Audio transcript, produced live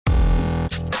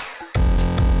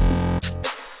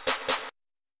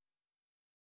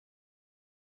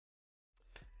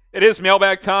It is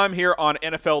mailbag time here on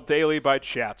NFL Daily by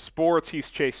Chat Sports. He's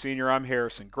Chase Sr. I'm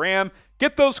Harrison Graham.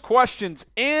 Get those questions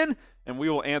in, and we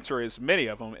will answer as many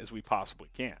of them as we possibly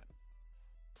can.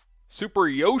 Super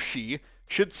Yoshi,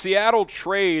 should Seattle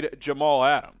trade Jamal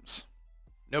Adams?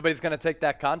 Nobody's going to take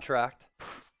that contract.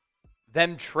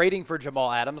 Them trading for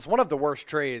Jamal Adams, one of the worst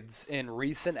trades in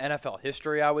recent NFL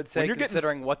history, I would say,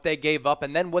 considering what they gave up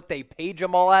and then what they paid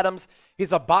Jamal Adams.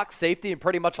 He's a box safety and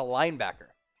pretty much a linebacker.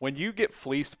 When you get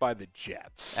fleeced by the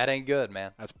Jets. That ain't good,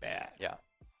 man. That's bad. Yeah.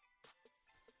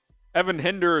 Evan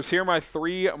Hinders, here are my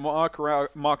three-round mock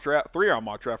draft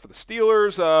for the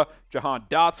Steelers. Jahan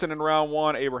Dotson in round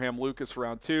 1, Abraham Lucas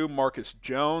round 2, Marcus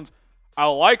Jones. I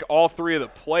like all three of the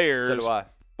players. So do I.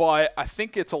 But I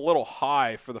think it's a little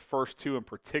high for the first two in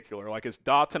particular. Like, is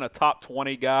Dotson a top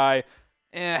 20 guy?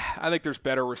 I think there's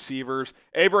better receivers.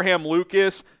 Abraham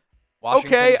Lucas,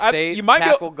 Washington State, you might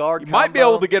tackle guard you might be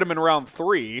able to get him in round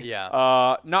 3.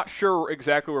 Yeah. Not sure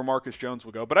exactly where Marcus Jones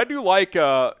will go, but I do like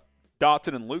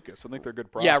Dotson and Lucas. I think they're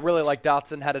good prospects. Yeah, I really like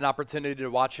Dotson. Had an opportunity to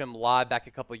watch him live back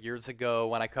a couple years ago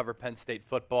when I covered Penn State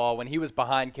football. When he was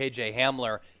behind KJ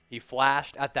Hamler, he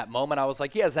flashed at that moment. I was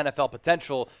like, he has NFL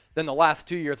potential. Then the last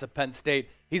 2 years at Penn State,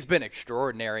 he's been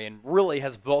extraordinary and really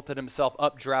has vaulted himself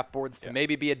up draft boards to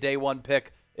maybe be a day 1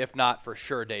 pick, if not for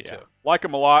sure day 2. Like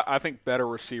him a lot. I think better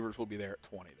receivers will be there at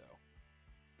 20, though.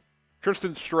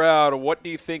 Tristan Stroud, what do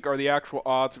you think are the actual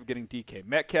odds of getting DK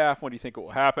Metcalf? When do you think it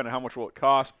will happen, and how much will it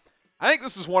cost? I think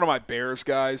this is one of my Bears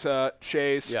guys,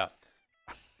 Chase. Yeah.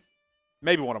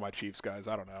 Maybe one of my Chiefs guys.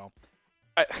 I don't know.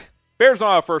 Bears don't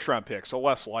have a first-round pick, so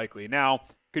less likely. Now,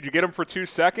 could you get him for 2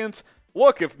 seconds?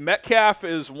 Look, if Metcalf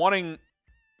is wanting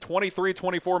 $23,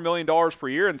 $24 million per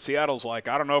year and Seattle's like,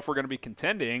 I don't know if we're going to be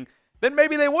contending, then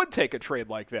maybe they would take a trade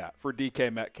like that for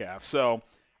DK Metcalf. So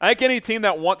I think any team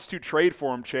that wants to trade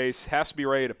for him, Chase, has to be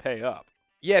ready to pay up.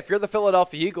 Yeah, if you're the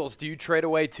Philadelphia Eagles, do you trade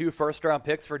away 2 first-round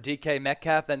picks for DK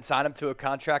Metcalf, then sign him to a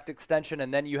contract extension,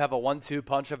 and then you have a 1-2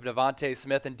 punch of Devontae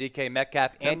Smith and DK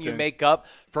Metcalf, and you make up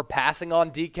for passing on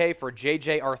DK for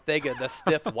J.J. Arthega, the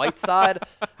stiff Whiteside?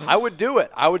 I would do it.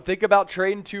 I would think about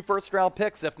trading 2 first-round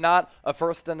picks, if not a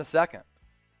first and a second.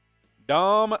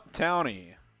 Dom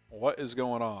Towney, what is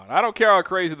going on? I don't care how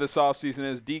crazy this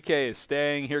offseason is. DK is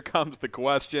staying. Here comes the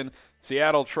question.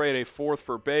 Seattle trade a 4th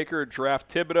for Baker,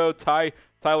 draft Thibodeau,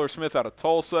 Tyler Smith out of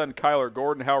Tulsa, and Kyler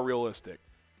Gordon. How realistic?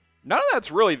 None of that's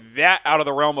really that out of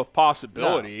the realm of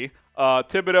possibility. No.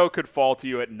 Thibodeau could fall to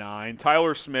you at 9.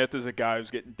 Tyler Smith is a guy who's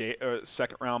getting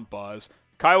second-round buzz.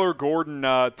 Kyler Gordon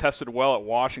tested well at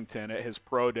Washington at his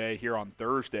pro day here on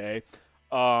Thursday.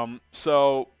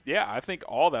 So, yeah, I think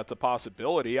all that's a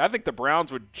possibility. I think the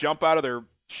Browns would jump out of their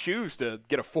shoes to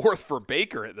get a 4th for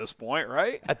Baker at this point,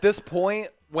 right? At this point,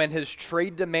 when his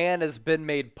trade demand has been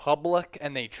made public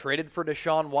and they traded for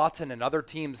Deshaun Watson and other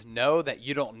teams know that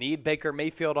you don't need Baker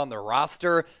Mayfield on the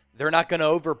roster, they're not going to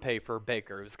overpay for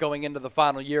Baker. He's going into the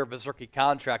final year of his rookie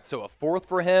contract, so a 4th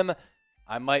for him,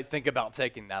 I might think about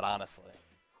taking that, honestly.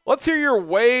 Let's hear your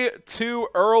way too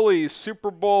early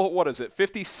Super Bowl,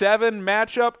 57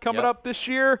 matchup coming up this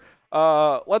year.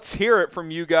 Let's hear it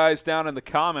from you guys down in the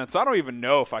comments. I don't even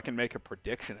know if I can make a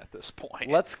prediction at this point.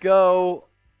 Let's go.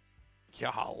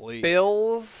 Golly.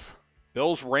 Bills,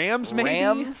 Rams, maybe?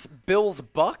 Rams, Bills,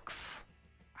 Bucks.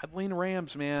 I'd lean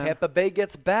Rams, man. Tampa Bay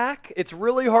gets back. It's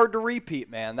really hard to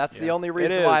repeat, man. That's the only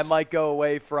reason why I might go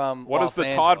away from Los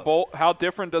Angeles. Todd Bowles? How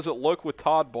different does it look with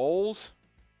Todd Bowles?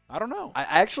 I don't know. I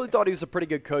actually thought he was a pretty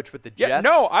good coach with the Jets. Yeah,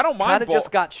 no, I don't mind. Kind of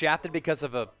just got shafted because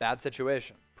of a bad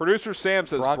situation. Producer Sam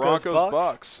says Broncos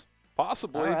Bucks.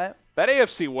 Possibly. All right. That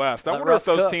AFC West, I wonder if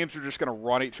those teams are just going to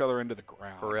run each other into the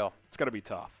ground. For real. It's going to be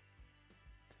tough.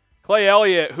 Clay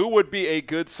Elliott, who would be a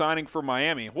good signing for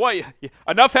Miami? What?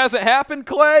 Enough hasn't happened,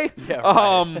 Clay? Yeah,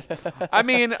 right. I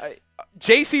mean,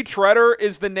 J.C. Treader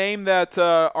is the name that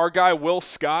our guy Will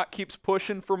Scott keeps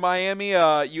pushing for Miami.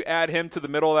 You add him to the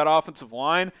middle of that offensive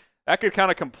line, that could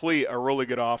kind of complete a really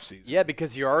good offseason. Yeah,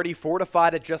 because you're already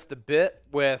fortified it just a bit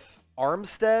with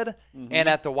Armstead, and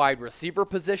at the wide receiver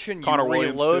position, Connor you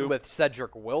Williams, reload too. with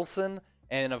Cedric Wilson,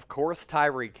 and of course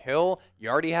Tyreek Hill. You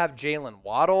already have Jalen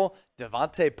Waddle,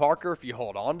 Devontae Parker. If you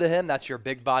hold on to him, that's your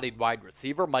big-bodied wide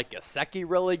receiver. Mike Gesicki,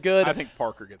 really good. I think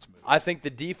Parker gets moved. I think the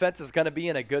defense is going to be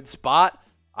in a good spot.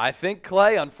 I think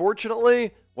Clay,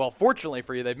 unfortunately, well, fortunately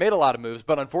for you, they've made a lot of moves,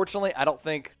 but unfortunately, I don't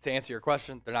think, to answer your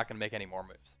question, they're not going to make any more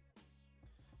moves.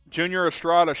 Junior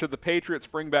Estrada, should the Patriots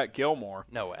bring back Gilmore?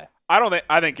 No way.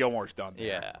 I think Gilmore's done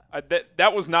there. Yeah.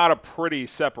 That was not a pretty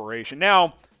separation.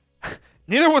 Now,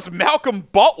 neither was Malcolm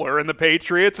Butler in the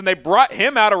Patriots, and they brought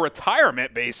him out of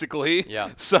retirement, basically. Yeah.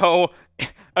 So,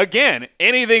 again,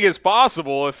 anything is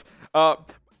possible. If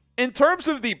in terms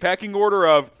of the pecking order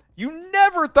of you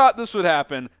never thought this would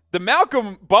happen, the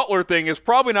Malcolm Butler thing is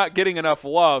probably not getting enough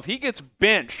love. He gets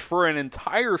benched for an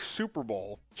entire Super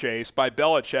Bowl, Chase, by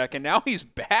Belichick, and now he's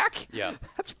back? Yeah.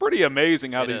 That's pretty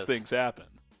amazing how these things happen.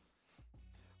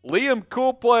 Liam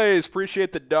Cool Plays,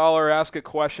 appreciate the $1. Ask a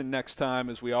question next time,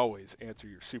 as we always answer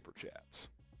your super chats.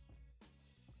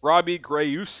 Robbie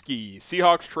Grayuski,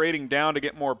 Seahawks trading down to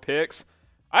get more picks.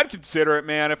 I'd consider it,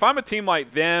 man. If I'm a team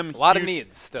like them, a lot of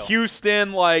needs still.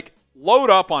 Houston, like, load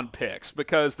up on picks,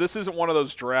 because this isn't one of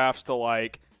those drafts to,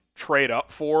 like, trade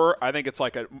up for. I think it's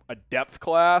like a depth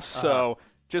class. So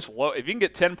just if you can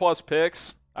get 10-plus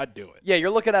picks, I'd do it. Yeah, you're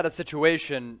looking at a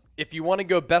situation, if you want to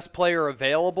go best player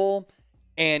available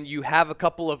and you have a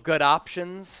couple of good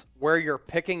options where you're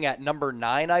picking at number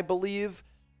 9, I believe,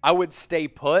 I would stay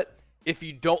put. If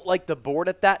you don't like the board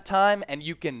at that time and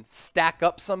you can stack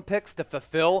up some picks to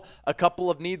fulfill a couple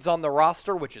of needs on the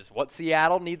roster, which is what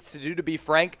Seattle needs to do, to be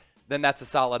frank, then that's a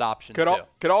solid option too.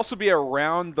 Could also be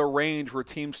around the range where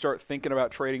teams start thinking about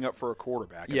trading up for a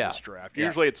quarterback in this draft.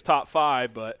 Usually it's top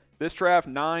 5, but this draft,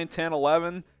 9, 10,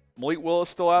 11, Malik Willis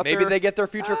still out there. Maybe they get their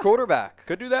future quarterback.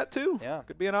 Could do that too. Yeah.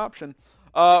 Could be an option.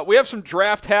 We have some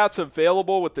draft hats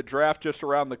available with the draft just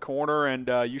around the corner, and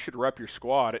you should rep your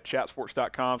squad at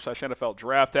chatsports.com/NFL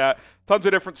draft hat. Tons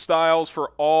of different styles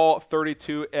for all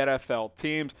 32 NFL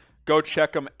teams. Go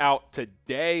check them out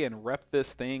today and rep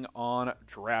this thing on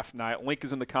draft night. Link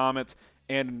is in the comments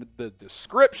and in the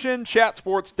description.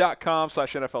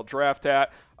 Chatsports.com/NFL draft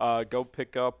hat. Go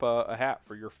pick up a hat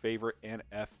for your favorite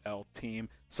NFL team.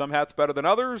 Some hats better than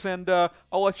others, and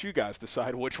I'll let you guys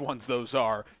decide which ones those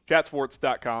are.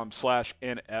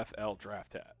 Chatsports.com/NFL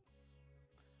draft hat.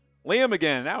 Liam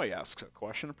again. Now he asks a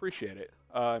question. Appreciate it.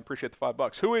 Appreciate the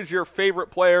 $5. Who is your favorite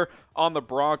player on the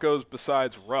Broncos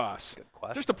besides Russ? Good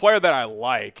question. Just a player that I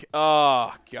like.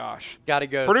 Oh, gosh. Got to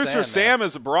go to Producer Sam man.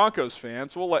 is a Broncos fan,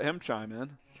 so we'll let him chime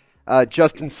in.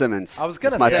 Justin Simmons. I was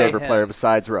gonna is my say favorite him. player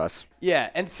besides Russ. Yeah,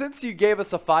 and since you gave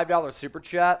us a $5 super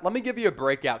chat, let me give you a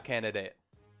breakout candidate.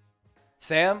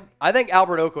 Sam, I think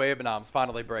Albert Okwuegbunam's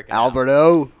finally breaking out.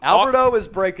 Alberto is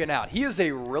breaking out. He is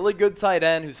a really good tight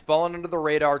end who's fallen under the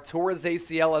radar, tore his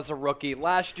ACL as a rookie.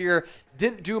 Last year,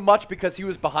 didn't do much because he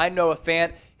was behind Noah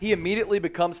Fant. He immediately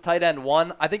becomes tight end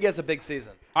 1. I think he has a big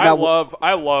season. I love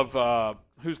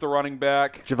who's the running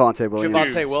back? Javonte Williams.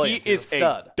 Javonte Williams. He is a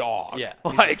stud. a dog. Yeah,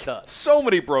 like, a stud. So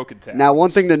many broken tackles. Now,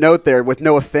 one thing to note there with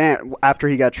Noah Fant, after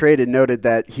he got traded, noted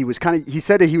that he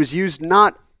said that he was used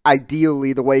not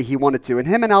ideally the way he wanted to. And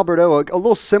him and Alberto are a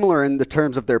little similar in the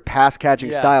terms of their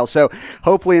pass-catching style. So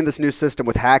hopefully in this new system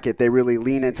with Hackett, they really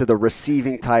lean into the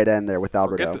receiving tight end there with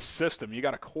Alberto. Forget the system. You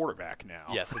got a quarterback now.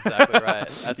 Yes, exactly right.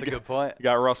 That's a good point. You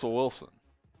got Russell Wilson.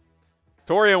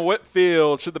 Torian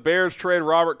Whitfield, should the Bears trade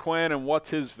Robert Quinn, and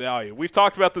what's his value? We've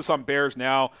talked about this on Bears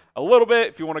Now a little bit.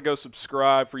 If you want to go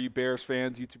subscribe for you Bears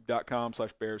fans,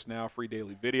 youtube.com/Bears Now, free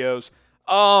daily videos.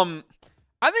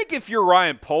 I think if you're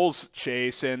Ryan Poles,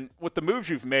 Chase, and with the moves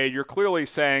you've made, you're clearly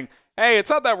saying, hey, it's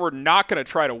not that we're not going to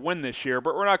try to win this year,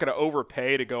 but we're not going to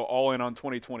overpay to go all in on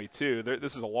 2022.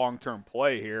 This is a long-term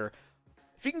play here.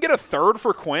 If you can get a third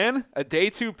for Quinn, a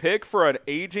day 2 pick for an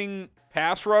aging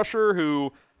pass rusher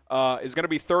who is going to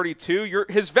be 32,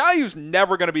 his value's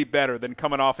never going to be better than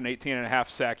coming off an 18.5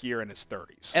 sack year in his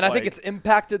 30s. And I think it's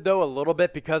impacted, though, a little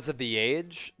bit because of the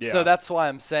age. Yeah. So that's why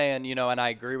I'm saying, and I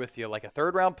agree with you, like a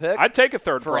third-round pick. I'd take a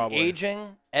third for probably. an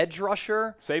aging edge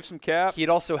rusher. Save some cap. He'd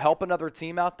also help another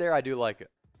team out there. I do like it.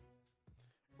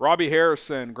 Robbie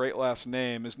Harrison, great last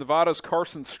name. Is Nevada's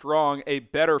Carson Strong a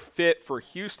better fit for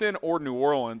Houston or New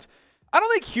Orleans? I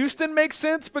don't think Houston makes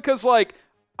sense because,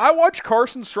 I watch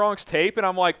Carson Strong's tape, and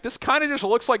I'm like, this kind of just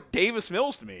looks like Davis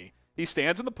Mills to me. He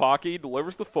stands in the pocket. He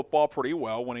delivers the football pretty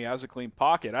well when he has a clean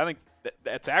pocket. I think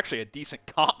that's actually a decent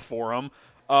comp for him.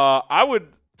 I would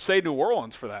say New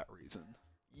Orleans for that reason.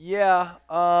 Yeah.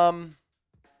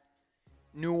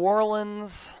 New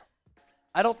Orleans,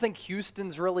 I don't think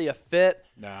Houston's really a fit.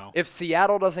 No. If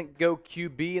Seattle doesn't go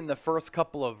QB in the first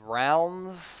couple of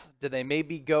rounds, do they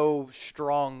maybe go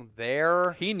Strong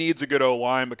there? He needs a good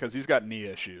O-line because he's got knee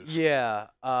issues. Yeah.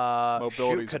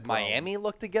 Mobility's could a problem. Miami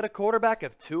look to get a quarterback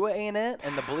if Tua ain't it?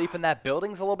 And the belief in that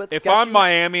building's a little bit If sketchy? I'm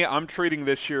Miami, I'm treating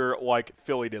this year like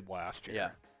Philly did last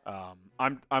year. Yeah.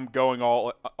 I'm going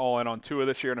all in on Tua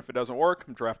this year, and if it doesn't work,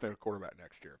 I'm drafting a quarterback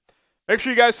next year. Make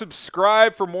sure you guys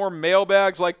subscribe for more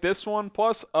mailbags like this one,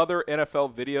 plus other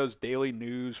NFL videos, daily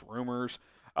news, rumors.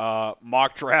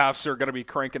 Mock drafts are going to be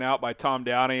cranking out by Tom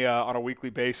Downey on a weekly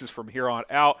basis from here on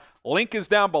out. Link is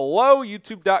down below,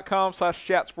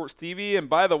 youtube.com/chatsportstv. And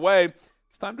by the way,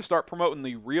 It's time to start promoting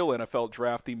the real NFL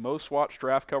draft, the most watched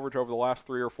draft coverage over the last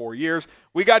 3 or 4 years.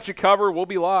 We got you covered. We'll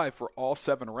be live for all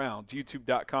 7 rounds.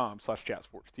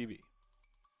 YouTube.com/ChatSportsTV.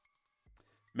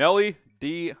 Melly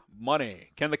D.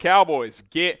 Money. Can the Cowboys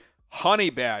get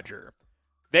Honey Badger?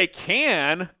 They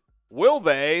can. Will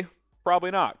they?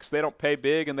 Probably not, because they don't pay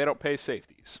big and they don't pay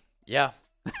safeties. Yeah.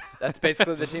 That's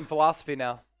basically the team philosophy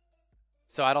now.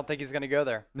 So I don't think he's going to go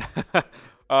there.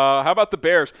 How about the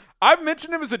Bears? I've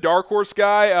mentioned him as a dark horse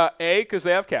guy, A, because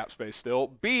they have cap space still,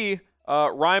 B,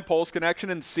 Ryan Poles connection,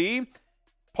 and C,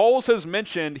 Poles has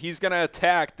mentioned he's going to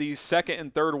attack the second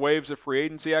and third waves of free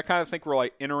agency. I kind of think we're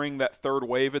like entering that third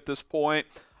wave at this point,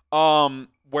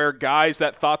 where guys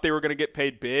that thought they were going to get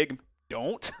paid big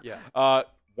don't. Yeah.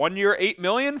 1 year, $8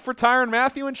 million for Tyrann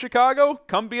Mathieu in Chicago.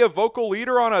 Come be a vocal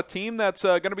leader on a team that's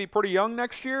going to be pretty young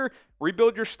next year.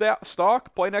 Rebuild your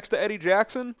stock. Play next to Eddie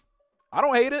Jackson. I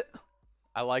don't hate it.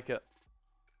 I like it.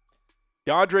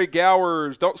 DeAndre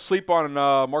Gowers, don't sleep on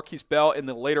Marquise Bell in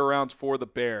the later rounds for the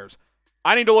Bears.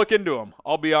 I need to look into him.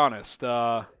 I'll be honest.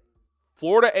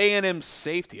 Florida A&M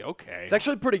safety. Okay. It's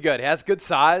actually pretty good. He has good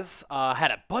size.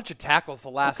 Had a bunch of tackles the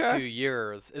last 2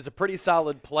 years. Is a pretty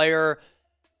solid player.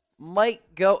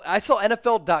 Might go. I saw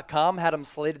NFL.com had him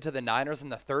slated to the Niners in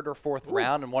the 3rd or 4th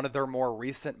round in one of their more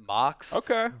recent mocks.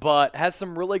 Okay. But has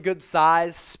some really good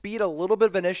size. Speed, a little bit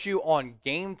of an issue on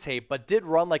game tape, but did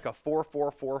run like a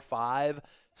 4.445.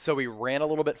 So he ran a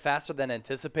little bit faster than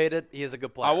anticipated. He is a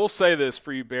good player. I will say this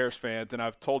for you Bears fans, and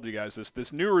I've told you guys this.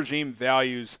 This new regime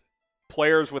values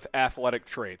players with athletic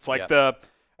traits. Like the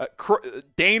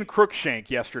Dane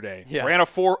Cruikshank yesterday. Yeah. Ran a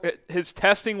 4. His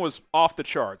testing was off the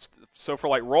charts. So for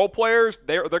like role players,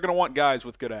 they're going to want guys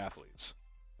with good athletes.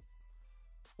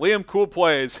 Liam Cool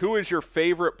plays. Who is your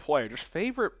favorite player? Just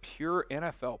favorite pure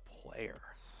NFL player.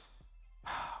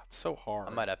 It's so hard.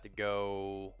 I might have to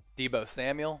go Deebo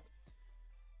Samuel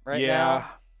right now. Yeah.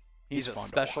 He's a fun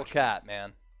special to watch, cat,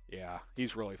 man. Yeah,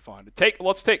 he's really fun.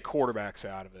 Let's take quarterbacks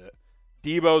out of it.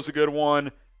 Deebo's a good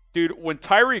one. Dude, when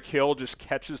Tyreek Hill just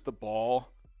catches the ball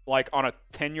like on a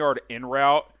 10-yard in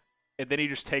route, and then he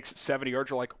just takes it 70 yards.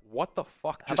 You're like, what the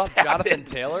fuck just happened? How about Jonathan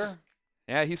Taylor?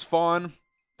 Yeah, he's fun.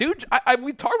 Dude,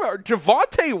 we talked about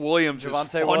Javonte Williams is fun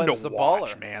to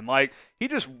watch, man. Like, he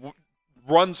just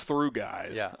runs through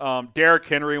guys. Yeah. Derrick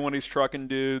Henry when he's trucking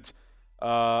dudes.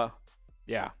 Yeah,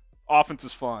 offense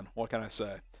is fun. What can I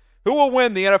say? Who will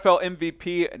win the NFL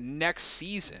MVP next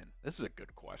season? This is a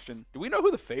good question. Do we know who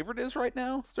the favorite is right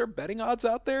now? Is there betting odds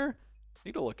out there?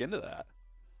 Need to look into that.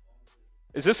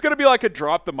 Is this going to be like a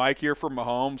drop the mic here for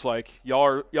Mahomes? Like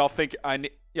y'all think I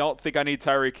need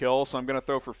Tyreek Hill, so I'm going to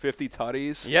throw for 50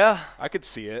 tutties? Yeah, I could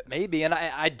see it. Maybe, and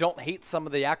I don't hate some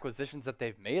of the acquisitions that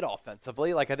they've made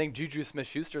offensively. Like I think Juju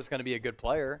Smith-Schuster is going to be a good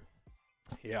player.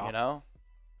 Yeah, you know,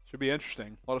 should be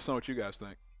interesting. Let us know what you guys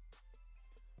think.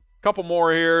 Couple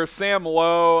more here. Sam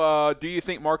Lowe, do you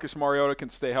think Marcus Mariota can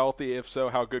stay healthy? If so,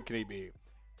 how good can he be?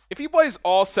 If he plays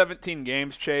all 17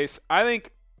 games, Chase, I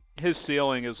think his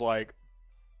ceiling is like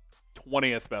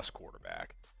 20th best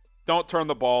quarterback. Don't turn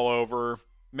the ball over.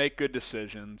 Make good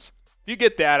decisions. If you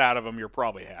get that out of him, you're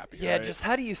probably happy. Yeah, right? just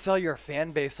how do you sell your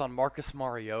fan base on Marcus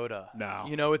Mariota? No.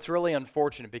 You know, it's really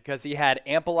unfortunate because he had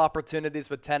ample opportunities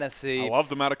with Tennessee. I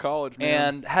loved him out of college,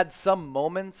 man. And had some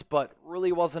moments, but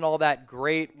really wasn't all that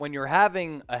great. When you're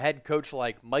having a head coach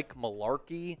like Mike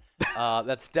Mularkey,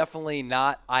 that's definitely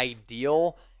not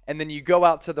ideal. And then you go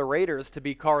out to the Raiders to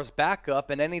be Carr's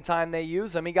backup, and anytime they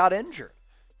use him, he got injured.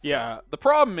 So. Yeah, the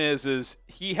problem is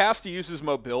he has to use his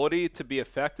mobility to be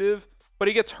effective, but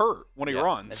he gets hurt when he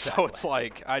runs. Exactly. So it's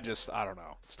like, I don't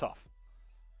know. It's tough.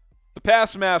 The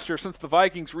Pass Master, since the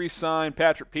Vikings re-signed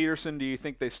Patrick Peterson, do you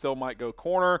think they still might go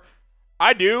corner?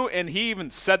 I do, and he even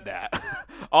said that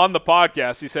on the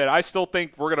podcast. He said, I still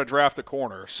think we're going to draft a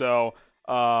corner. So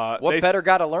what better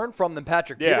guy to learn from than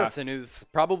Patrick Peterson, who's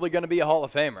probably going to be a Hall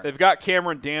of Famer? They've got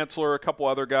Cameron Dantzler, a couple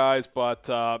other guys, but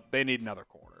they need another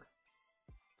corner.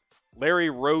 Larry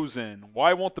Rosen,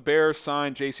 why won't the Bears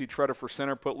sign J.C. Tretter for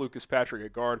center, put Lucas Patrick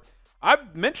at guard?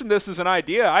 I've mentioned this as an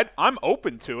idea. I'm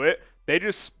open to it.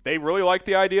 They really like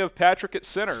the idea of Patrick at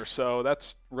center, so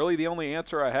that's really the only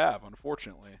answer I have,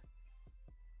 unfortunately.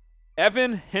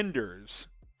 Evan Hinders,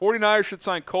 49ers should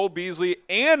sign Cole Beasley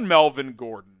and Melvin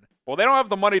Gordon. Well, they don't have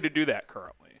the money to do that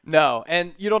currently. No,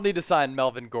 and you don't need to sign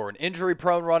Melvin Gordon.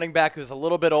 Injury-prone running back who's a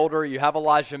little bit older. You have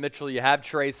Elijah Mitchell. You have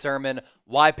Trey Sermon.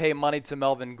 Why pay money to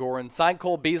Melvin Gordon? Sign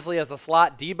Cole Beasley as a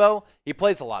slot. Debo, he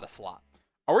plays a lot of slot.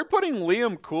 Are we putting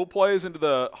Liam Cool Plays into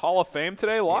the Hall of Fame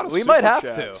today? A lot of we might have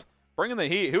chats. to. Bringing the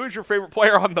heat. Who is your favorite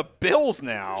player on the Bills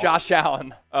now? Josh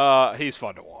Allen. He's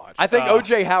fun to watch. I think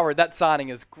O.J. Howard, that signing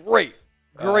is great.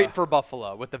 Great for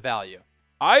Buffalo with the value.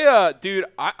 Dude,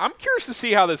 I'm curious to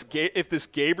see how if this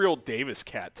Gabriel Davis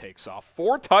cat takes off.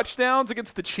 4 touchdowns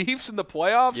against the Chiefs in the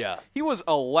playoffs. Yeah. He was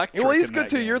electric. Well, he's good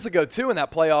 2 years ago, too, in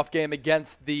that playoff game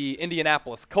against the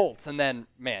Indianapolis Colts. And then,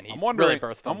 man, he really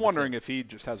burst on the scene. I'm wondering if he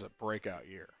just has a breakout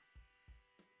year.